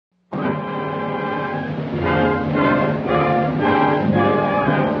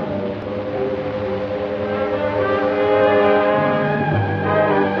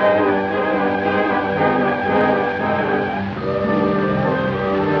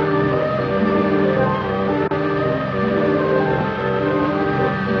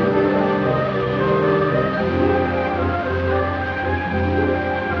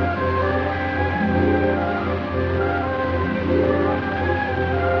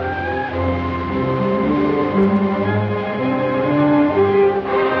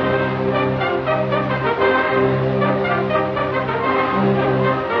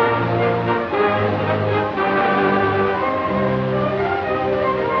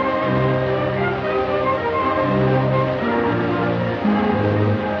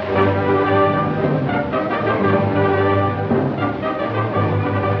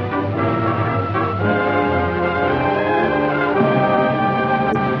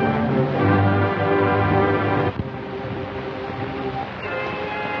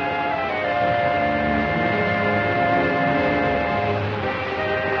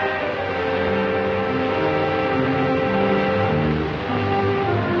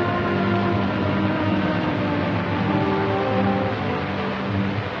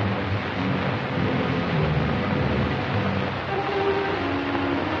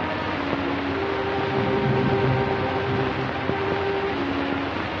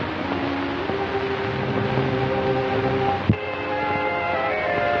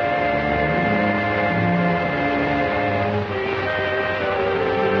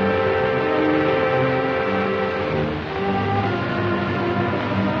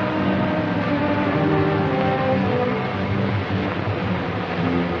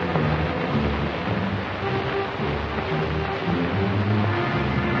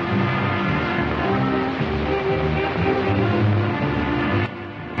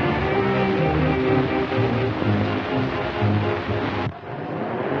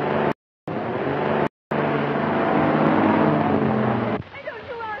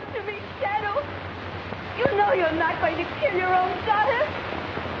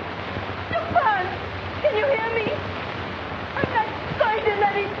you hear me? I'm not going to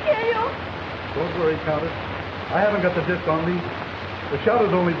let him kill you. Don't worry, Countess. I haven't got the disc on me. The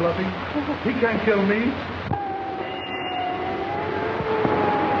shadow's only bluffing. He can't kill me.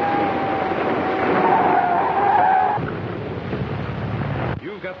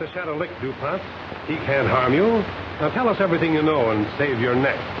 You've got the shadow licked, DuPont. He can't harm you. Now tell us everything you know and save your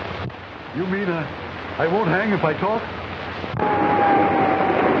neck. You mean I won't hang if I talk?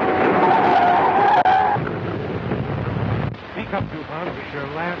 Speak up, DuPont. It's your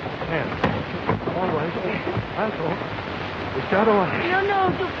last chance. All right. I'll talk. The shadow... No,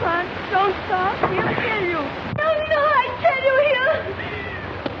 DuPont. Don't stop. He'll kill you. No, I tell you, he'll...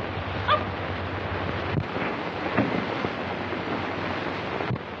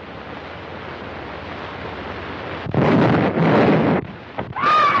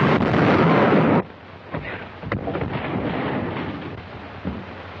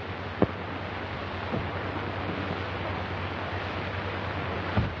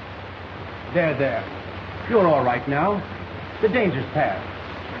 There. You're all right now. The danger's past.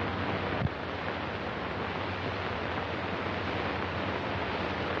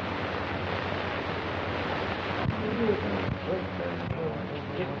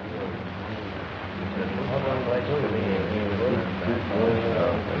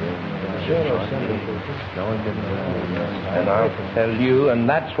 And I'll tell you, and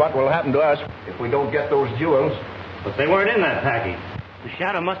that's what will happen to us if we don't get those jewels. But they weren't in that package. The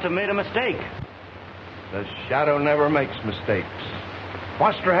shadow must have made a mistake. The shadow never makes mistakes.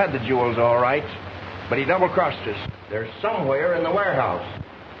 Foster had the jewels all right, but he double-crossed us. They're somewhere in the warehouse.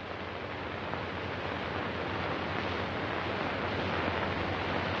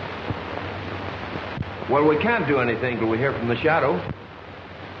 Well, we can't do anything till we hear from the shadow.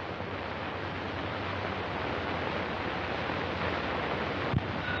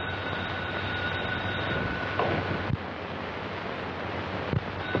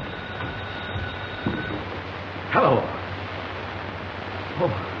 Hello. Oh,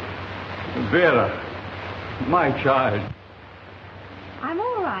 Vera, my child. I'm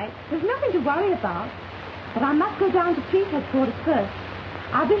all right. There's nothing to worry about. But I must go down to police headquarters first.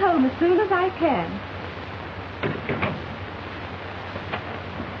 I'll be home as soon as I can.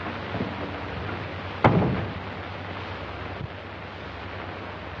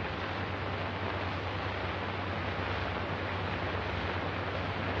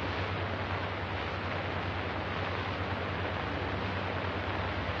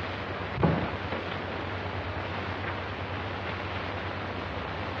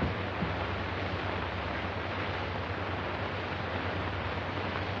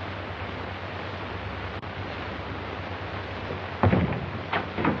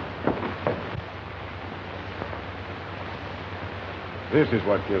 This is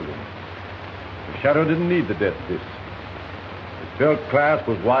what killed him. The shadow didn't need the death disc. The silk clasp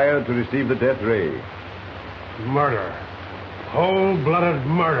was wired to receive the death ray. Murder. Cold-blooded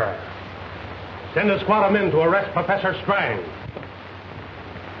murder. Send a squad of men to arrest Professor Strang.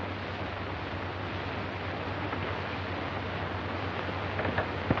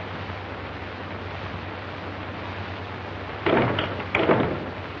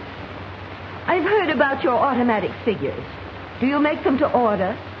 I've heard about your automatic figures. Do you make them to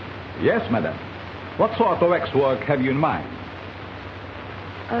order? Yes, madam. What sort of wax-work have you in mind?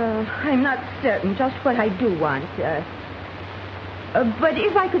 I'm not certain just what I do want. But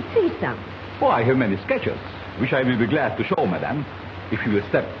if I could see some. Oh, I have many sketches, which I will be glad to show, madam, if you will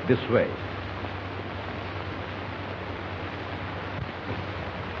step this way.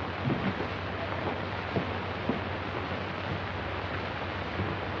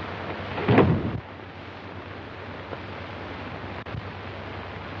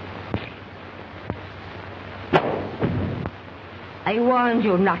 I warned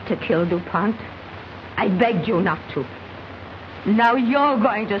you not to kill DuPont. I begged you not to. Now you're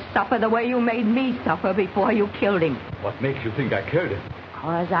going to suffer the way you made me suffer before you killed him. What makes you think I killed him?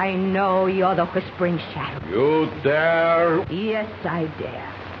 Because I know you're the Whispering Shadow. You dare? Yes, I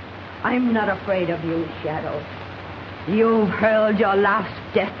dare. I'm not afraid of you, Shadow. You've hurled your last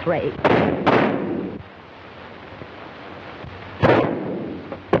death ray.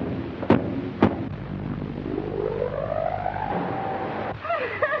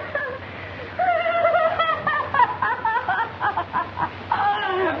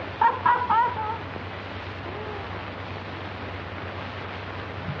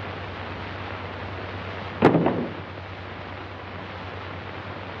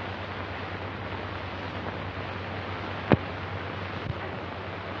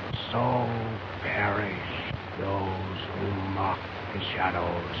 So perish those who mock the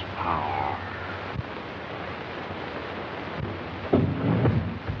shadow's power.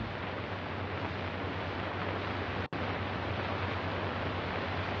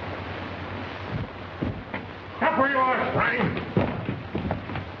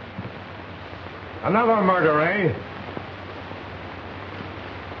 Another murder, eh?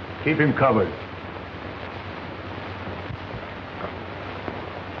 Keep him covered.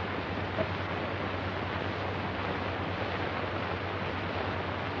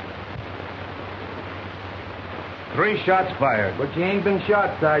 Three shots fired. But you ain't been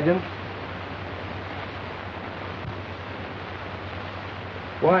shot, Sergeant.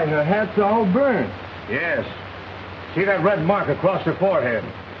 Why, her hat's all burned. Yes. See that red mark across her forehead?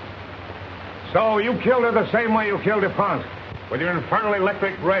 So you killed her the same way you killed DuPont, with your infernal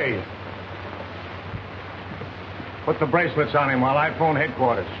electric ray. Put the bracelets on him while I phone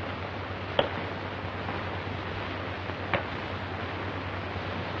headquarters.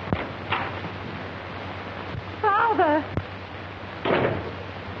 Father!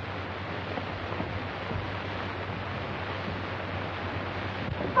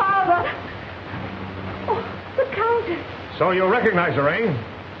 Father! Oh, the Countess! So you recognize her, eh?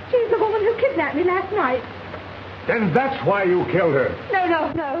 She's the woman who kidnapped me last night. Then that's why you killed her.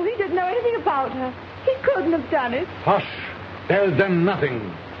 No. He didn't know anything about her. He couldn't have done it. Hush. Tell them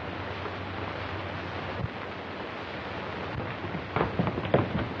nothing.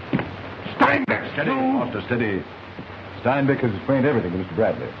 Steinbeck! Steady, Foster, steady. Steinbeck has explained everything to Mr.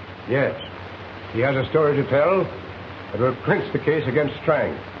 Bradley. Yes. He has a story to tell that will clinch the case against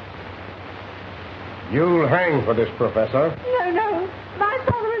Strang. You'll hang for this, Professor. No. My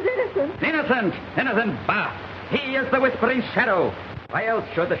father is innocent. Innocent, bah! He is the Whispering Shadow. Why else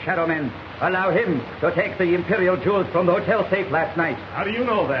should the Shadow Men allow him to take the Imperial jewels from the hotel safe last night? How do you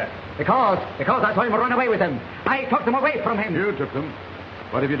know that? Because I saw him run away with them. I took them away from him. You took them.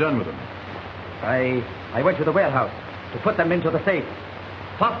 What have you done with them? I went to the warehouse to put them into the safe.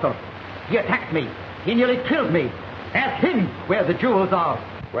 Foster, he attacked me. He nearly killed me. Ask him where the jewels are.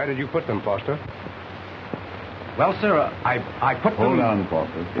 Where did you put them, Foster? Well, sir, I put them... Hold on,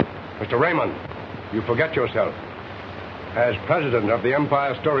 Foster. Mr. Raymond, you forget yourself. As president of the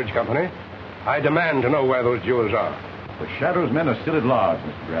Empire Storage Company, I demand to know where those jewels are. The Shadow's men are still at large,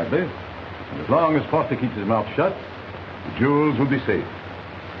 Mr. Bradley. And as long as Foster keeps his mouth shut, the jewels will be safe.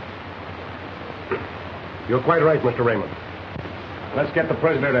 You're quite right, Mr. Raymond. Let's get the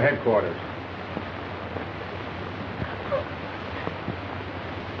prisoner to headquarters.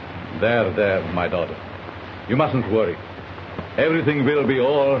 There, my daughter. You mustn't worry. Everything will be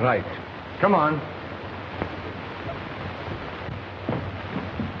all right. Come on.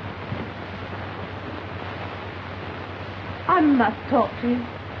 I must talk to you.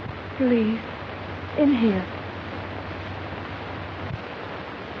 Please. In here.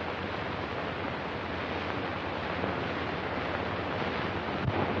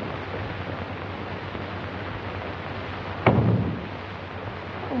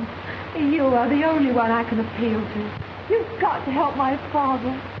 Oh, you are the only one I can appeal to. You've got to help my father.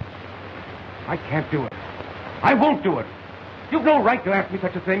 I can't do it. I won't do it. You've no right to ask me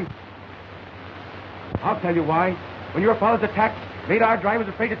such a thing. I'll tell you why. When your father's attack made our drivers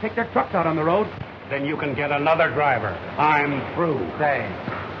afraid to take their trucks out on the road. Then you can get another driver. I'm through. Say,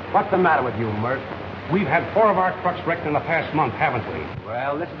 what's the matter with you, Mert? We've had 4 of our trucks wrecked in the past month, haven't we?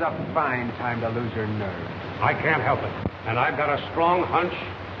 Well, this is a fine time to lose your nerve. I can't help it. And I've got a strong hunch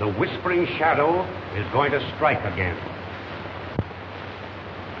the Whispering Shadow is going to strike again.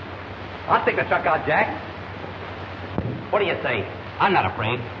 I'll take the truck out, Jack. What do you say? I'm not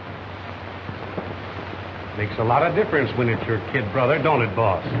afraid. Makes a lot of difference when it's your kid brother, don't it,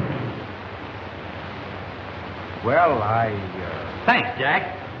 boss? Well, Thanks,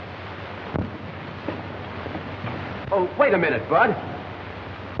 Jack. Oh, wait a minute, Bud.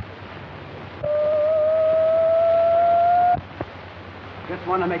 Just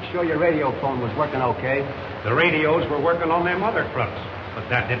want to make sure your radio phone was working okay. The radios were working on them other trucks, but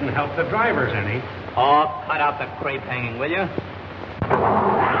that didn't help the drivers any. Oh, cut out the crepe hanging, will you?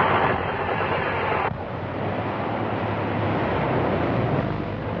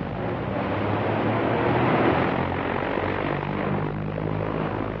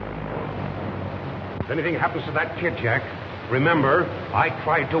 If anything happens to that kid, Jack, remember, I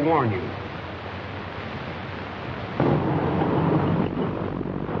tried to warn you.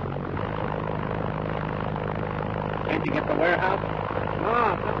 Can't you get the warehouse?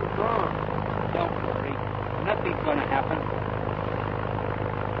 No, nothing's wrong. Don't worry. Nothing's going to happen.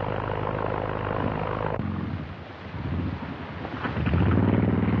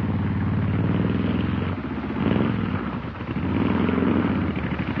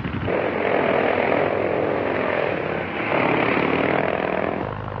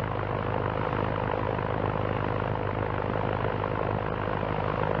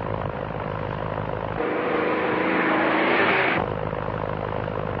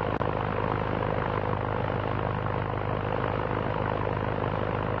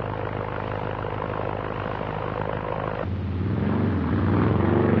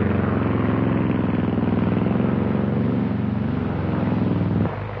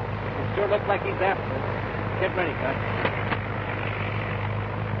 looks like he's after us. Get ready, Gus.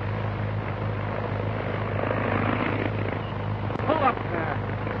 Pull up there.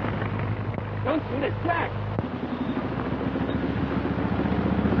 Don't shoot it, Jack.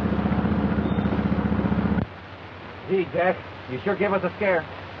 Gee, Jack, you sure gave us a scare.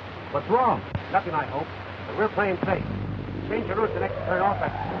 What's wrong? Nothing, I hope. But we're playing safe. Change your route the next turn off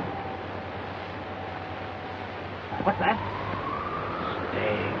at. What's that?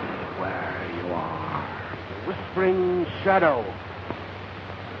 Stay where you are. The Whispering Shadow.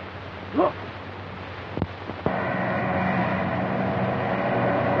 Look.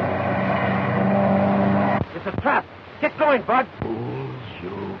 It's a trap. Get going, Bud. Fools,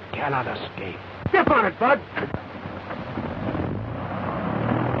 you cannot escape. Step on it, Bud.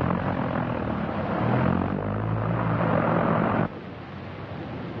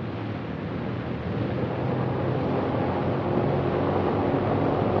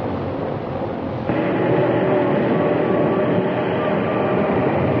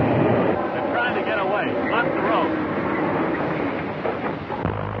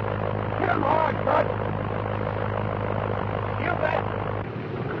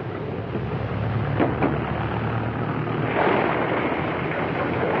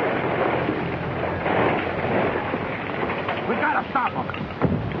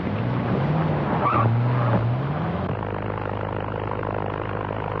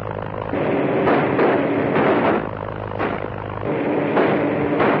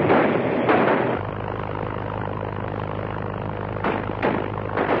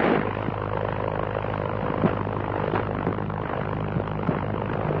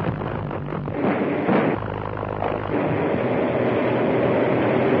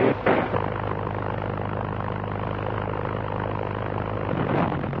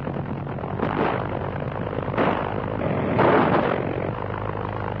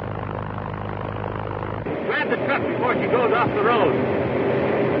 Before she goes off the road.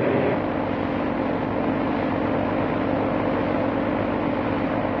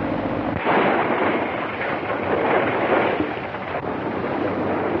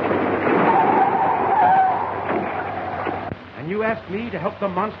 And you asked me to help the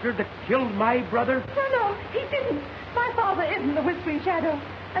monster that killed my brother? No, he didn't. My father isn't the Whispering Shadow,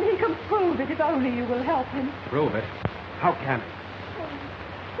 and he can prove it if only you will help him. Prove it? How can he? Oh,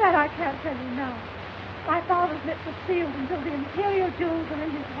 that I can't tell you now. My father's lips are sealed until the imperial jewels are in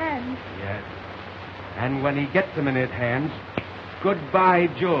his hands. Yes. And when he gets them in his hands, goodbye,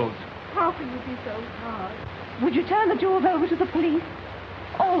 jewels. How can you be so hard? Would you turn the jewels over to the police?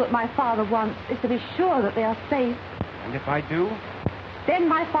 All that my father wants is to be sure that they are safe. And if I do? Then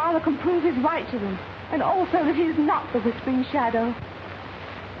my father can prove his right to them, and also that he is not the Whispering Shadow.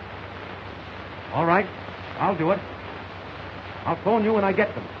 All right. I'll do it. I'll phone you when I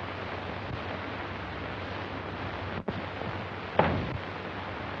get them.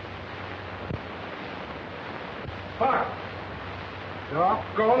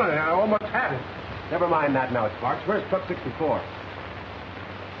 Doggone it, I almost had it. Never mind that now, Sparks. Where's truck 64?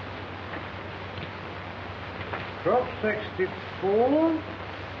 Truck 64?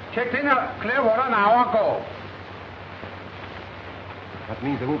 Checked in at Clearwater an hour ago. That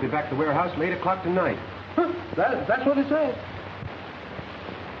means they won't be back to the warehouse till 8 o'clock tonight. That's what it says.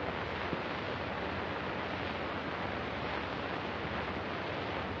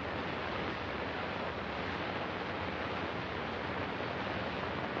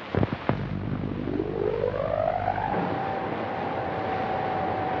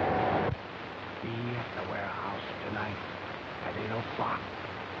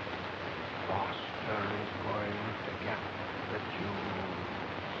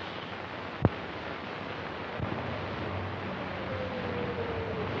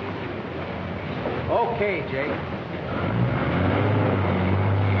 Okay, Jake.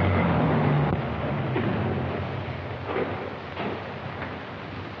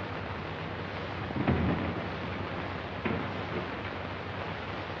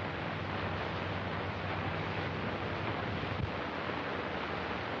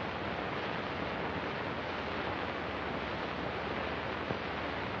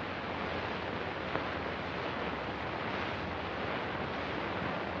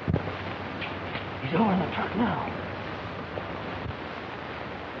 He's over in the truck now.